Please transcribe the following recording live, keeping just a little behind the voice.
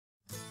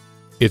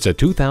It's a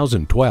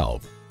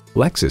 2012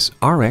 Lexus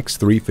RX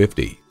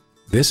 350.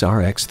 This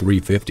RX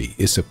 350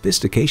 is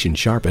sophistication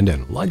sharpened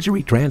and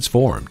luxury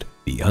transformed.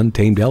 The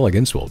untamed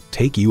elegance will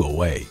take you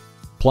away.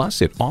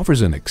 Plus, it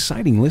offers an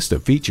exciting list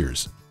of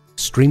features: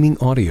 streaming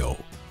audio,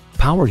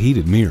 power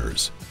heated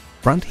mirrors,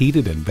 front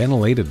heated and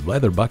ventilated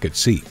leather bucket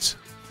seats,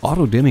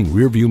 auto dimming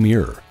rearview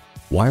mirror,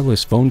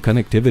 wireless phone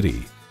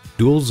connectivity,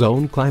 dual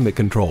zone climate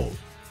control,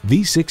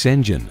 V6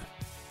 engine,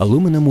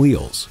 aluminum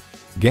wheels,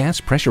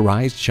 gas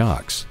pressurized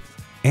shocks,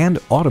 and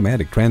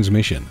automatic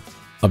transmission.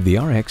 Of the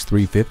RX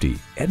 350,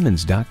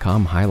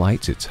 Edmunds.com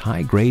highlights its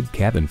high-grade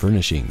cabin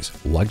furnishings,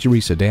 luxury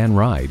sedan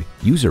ride,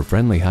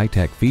 user-friendly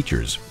high-tech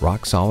features,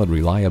 rock-solid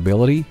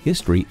reliability,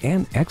 history,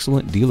 and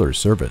excellent dealer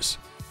service.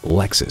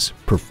 Lexus,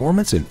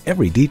 performance in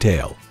every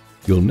detail.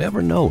 You'll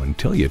never know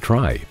until you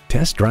try.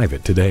 Test drive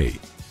it today.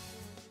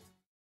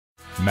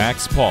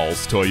 Max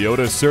Paul's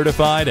Toyota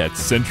certified at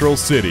Central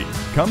City.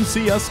 Come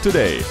see us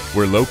today.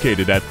 We're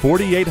located at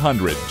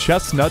 4800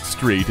 Chestnut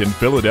Street in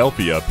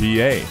Philadelphia,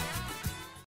 PA.